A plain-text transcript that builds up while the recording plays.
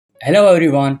Hello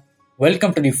everyone,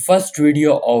 welcome to the first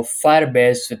video of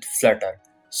Firebase with Flutter.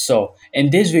 So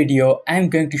in this video, I'm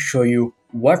going to show you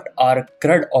what are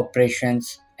CRUD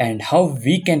operations and how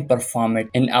we can perform it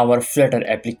in our Flutter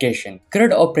application.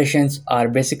 CRUD operations are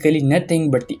basically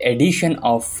nothing but the addition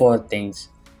of four things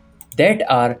that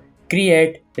are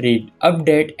create, read,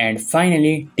 update, and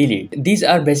finally delete. These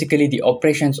are basically the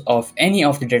operations of any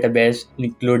of the database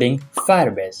including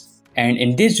Firebase. And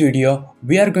in this video,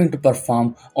 we are going to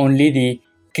perform only the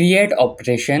create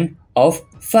operation of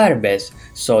Firebase.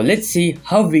 So let's see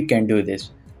how we can do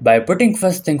this. By putting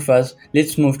first thing first,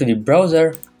 let's move to the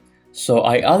browser. So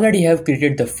I already have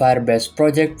created the Firebase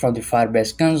project from the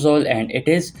Firebase console and it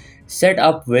is set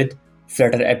up with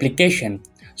Flutter application.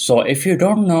 So if you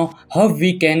don't know how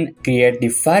we can create the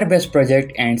Firebase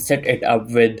project and set it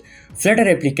up with Flutter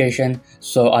application,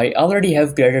 so I already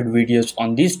have created videos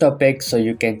on these topics, so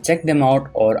you can check them out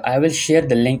or I will share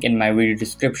the link in my video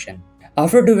description.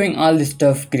 After doing all this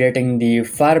stuff, creating the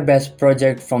Firebase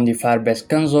project from the Firebase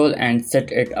console and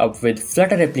set it up with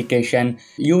Flutter application,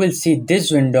 you will see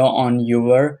this window on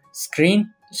your screen.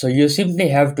 So you simply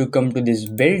have to come to this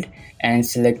build and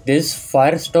select this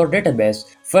Firestore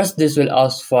database. First this will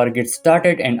ask for get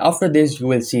started and after this you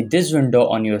will see this window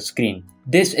on your screen.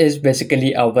 This is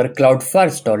basically our Cloud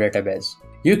Firestore database.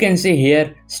 You can see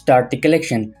here start the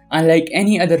collection. Unlike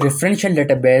any other referential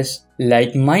database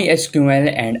like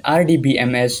MySQL and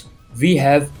RDBMS, we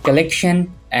have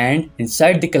collection and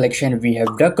inside the collection we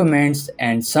have documents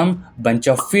and some bunch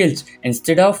of fields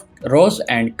instead of rows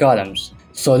and columns.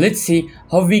 So let's see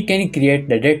how we can create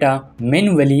the data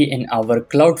manually in our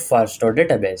Cloud Firestore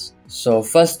database. So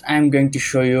first I'm going to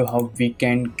show you how we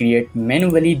can create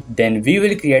manually, then we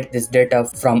will create this data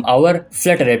from our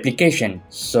Flutter application.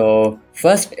 So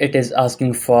first it is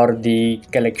asking for the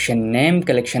collection name,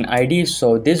 collection ID,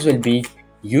 so this will be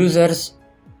users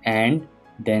and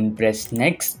then press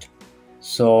next.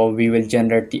 So we will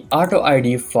generate the auto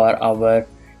ID for our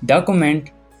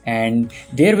document and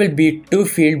there will be two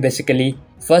fields basically.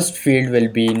 First field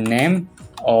will be name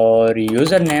or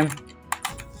username.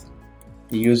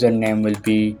 The username will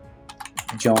be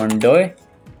John Doe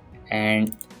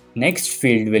and next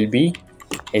field will be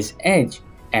his age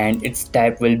and its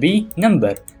type will be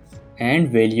number and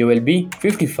value will be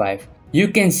 55. You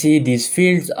can see these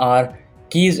fields are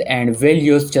keys and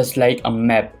values just like a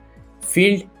map.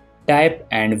 Field, type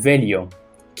and value.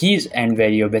 Keys and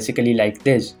value basically like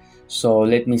this. So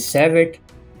let me save it.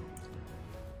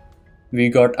 We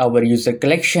got our user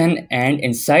collection and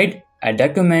inside a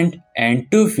document and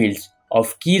two fields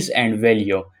of keys and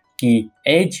value. Key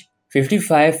age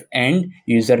 55 and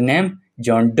username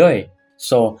John Doe.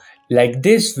 So like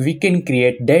this we can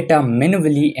create data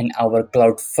manually in our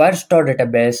Cloud Firestore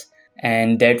database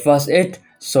and that was it.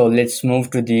 So let's move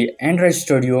to the Android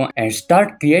Studio and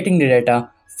start creating the data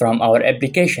from our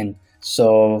application.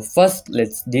 So first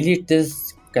let's delete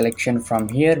this collection from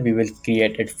here. We will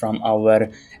create it from our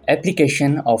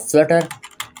application of Flutter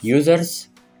users,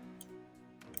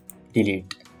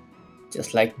 delete,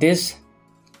 just like this.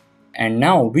 And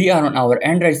now we are on our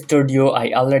Android Studio.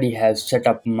 I already have set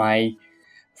up my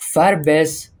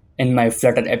Firebase in my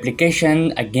Flutter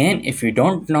application. Again, if you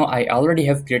don't know, I already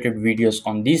have created videos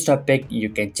on this topic. You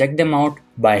can check them out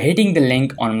by hitting the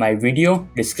link on my video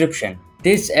description.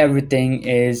 This everything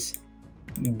is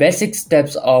basic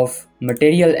steps of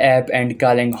material app and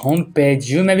calling home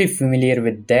page. You may be familiar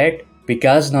with that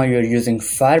because now you're using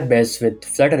Firebase with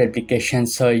Flutter application,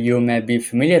 so you may be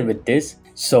familiar with this.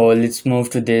 So let's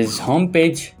move to this home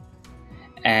page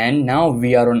and now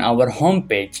we are on our home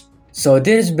page. So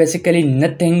there is basically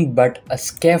nothing but a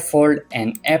scaffold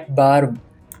and app bar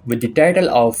with the title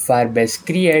of Firebase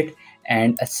create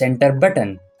and a center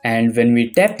button. And when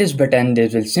we tap this button,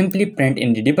 this will simply print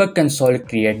in the debug console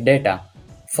create data.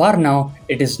 For now,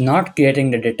 it is not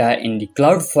creating the data in the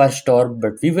Cloud Firestore,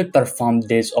 but we will perform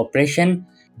this operation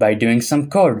by doing some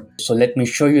code. So let me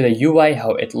show you the UI,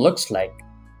 how it looks like.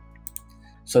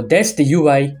 So that's the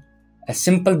UI, a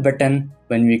simple button.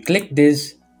 When we click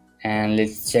this and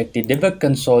let's check the debug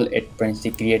console, it prints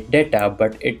the create data,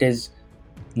 but it is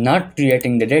not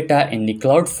creating the data in the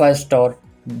Cloud Firestore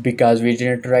because we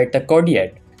didn't write the code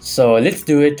yet. So let's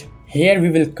do it. Here we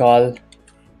will call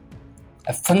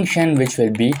a function which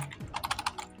will be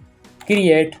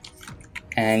create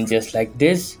and just like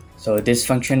this. So this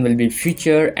function will be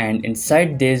feature and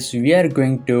inside this we are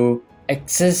going to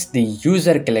access the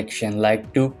user collection,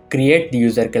 like to create the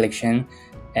user collection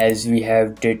as we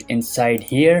have did inside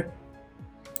here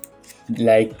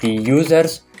like the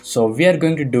users. So we are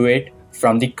going to do it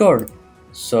from the code.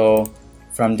 So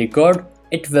from the code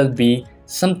it will be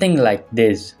something like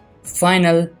this: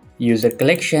 final user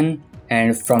collection,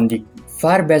 and from the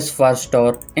Firebase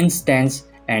Firestore instance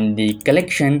and the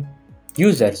collection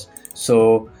users.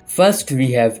 So first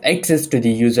we have access to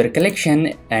the user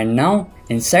collection, and now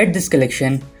inside this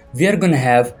collection we are gonna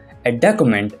have a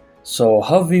document. So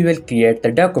how we will create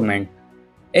the document?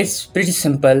 It's pretty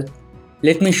simple.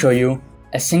 Let me show you.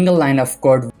 A single line of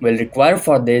code will require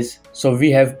for this. So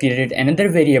we have created another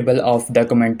variable of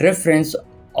document reference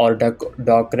or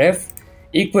docref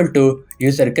equal to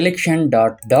user collection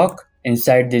dot doc.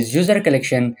 Inside this user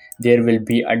collection there will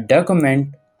be a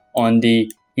document on the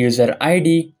user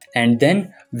ID, and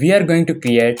then we are going to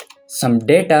create some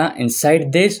data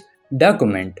inside this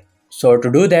document. So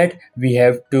to do that we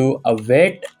have to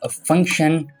await a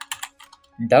function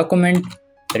document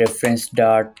reference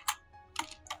dot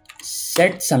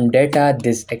set some data.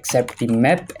 This accept the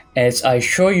map as I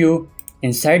show you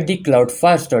inside the Cloud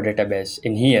Firestore database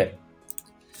in here.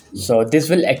 So this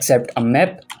will accept a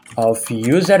map of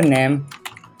username,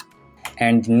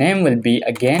 and the name will be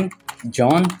again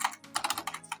John,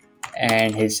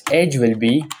 and his age will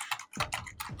be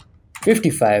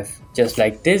 55, just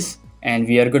like this, and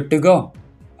we are good to go.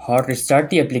 Hot restart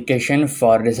the application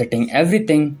for resetting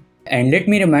everything. And let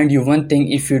me remind you one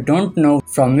thing, if you don't know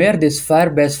from where this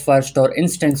Firebase Firestore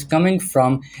instance coming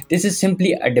from, this is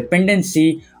simply a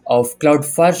dependency of Cloud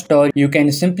Firestore. You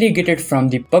can simply get it from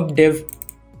the pubdev.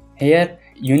 Here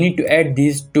you need to add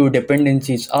these two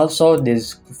dependencies also,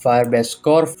 this Firebase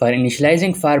core for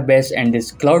initializing Firebase and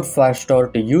this Cloud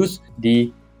Firestore to use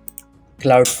the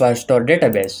Cloud Firestore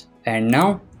database. And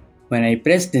now when I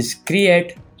press this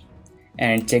create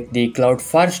and check the Cloud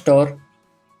Firestore,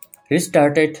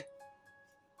 restart it,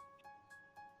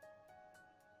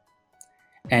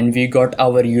 and we got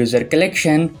our user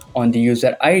collection. On the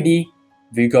user ID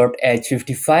we got age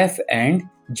 55 and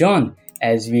John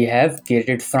as we have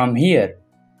created from here.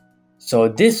 So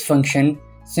this function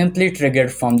simply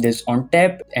triggered from this on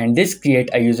tap, and this create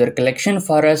a user collection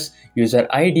for us, user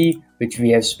ID which we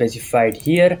have specified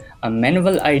here, a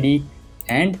manual ID,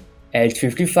 and age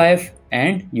 55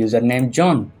 and username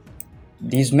John,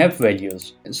 these map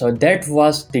values. So that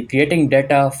was the creating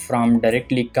data from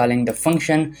directly calling the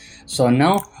function. So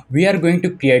now we are going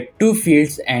to create two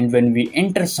fields, and when we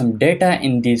enter some data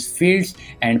in these fields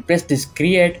and press this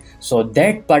create, so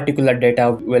that particular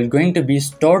data will going to be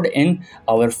stored in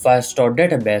our Firestore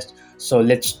database. So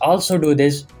let's also do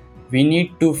this. We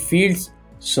need two fields,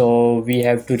 so we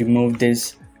have to remove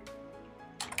this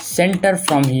center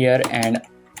from here and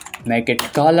make it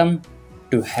column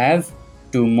to have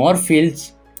two more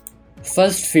fields.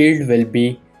 First field will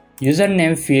be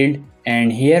username field,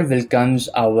 and here will comes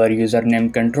our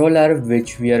username controller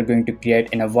which we are going to create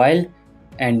in a while.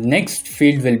 And next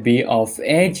field will be of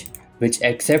age, which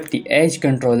accept the age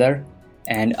controller,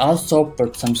 and also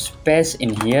put some space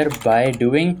in here by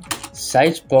doing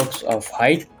size box of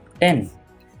height 10,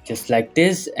 just like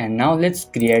this. And now let's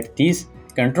create these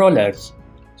controllers.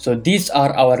 So these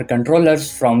are our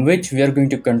controllers from which we are going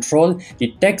to control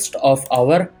the text of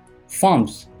our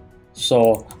forms.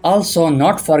 So also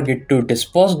not forget to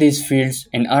dispose these fields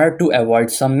in order to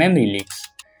avoid some memory leaks.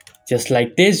 Just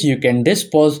like this you can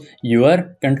dispose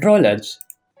your controllers.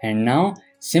 And now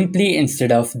simply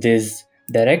instead of this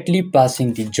directly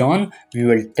passing the John, we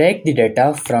will take the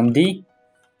data from the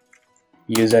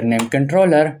username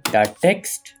controller dot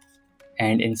text,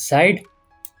 and inside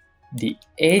the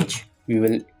age we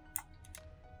will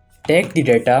take the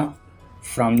data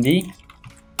from the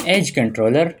age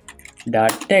controller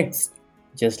dot text,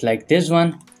 just like this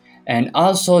one. And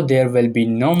also there will be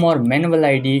no more manual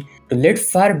ID to let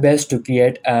Firebase to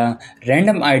create a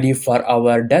random ID for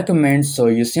our documents. So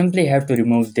you simply have to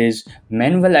remove this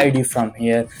manual ID from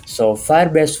here, so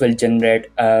Firebase will generate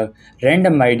a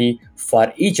random ID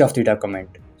for each of the document.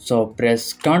 So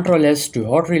press Ctrl S to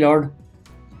hot reload,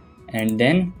 and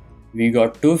then we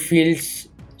got two fields,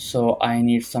 so I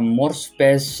need some more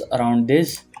space around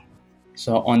this.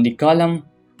 So on the column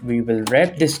we will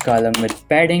wrap this column with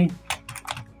padding,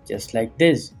 just like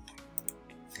this.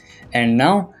 And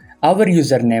now our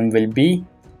username will be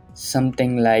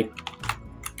something like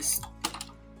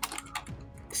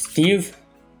Steve,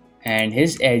 and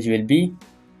his age will be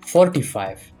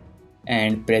 45.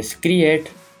 And press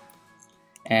create,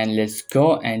 and let's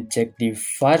go and check the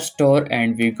Firestore,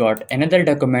 and we got another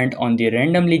document on the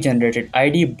randomly generated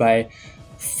ID by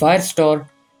Firestore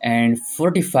and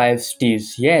 45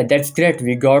 Steves. Yeah, that's great.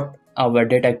 We got our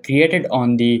data created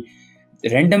on the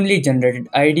randomly generated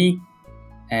ID,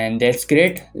 and that's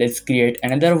great. Let's create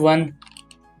another one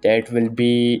that will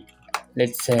be,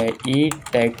 let's say,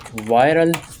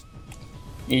 eTechViral.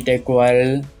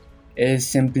 eTechViral is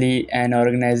simply an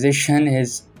organization.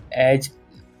 His age,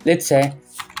 let's say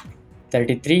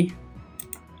 33,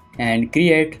 and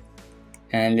create.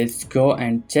 And let's go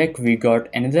and check, we got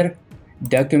another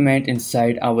document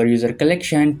inside our user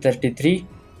collection 33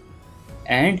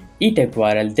 and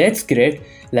eTechViral. That's great.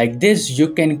 Like this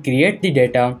you can create the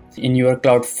data in your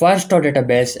cloud Firestore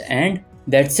database, and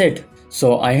that's it.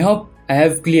 So I hope I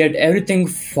have cleared everything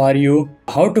for you,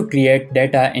 how to create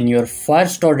data in your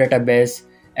Firestore database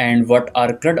and what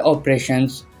are CRUD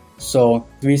operations. So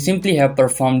we simply have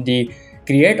performed the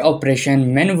create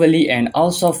operation manually and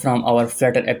also from our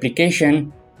Flutter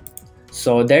application.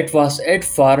 So that was it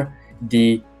for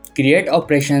the create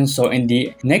operation. So in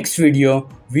the next video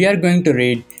we are going to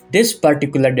read this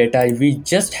particular data we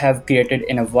just have created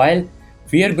in a while.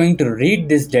 We are going to read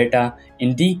this data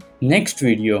in the next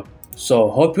video.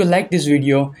 So hope you like this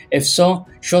video. If so,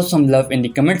 show some love in the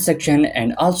comment section,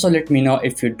 and also let me know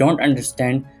if you don't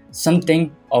understand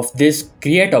something of this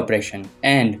create operation.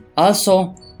 And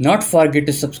also not forget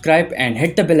to subscribe and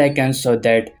hit the bell icon so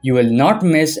that you will not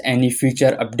miss any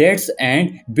future updates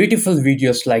and beautiful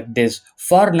videos like this.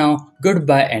 For now,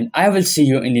 goodbye, and I will see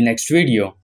you in the next video.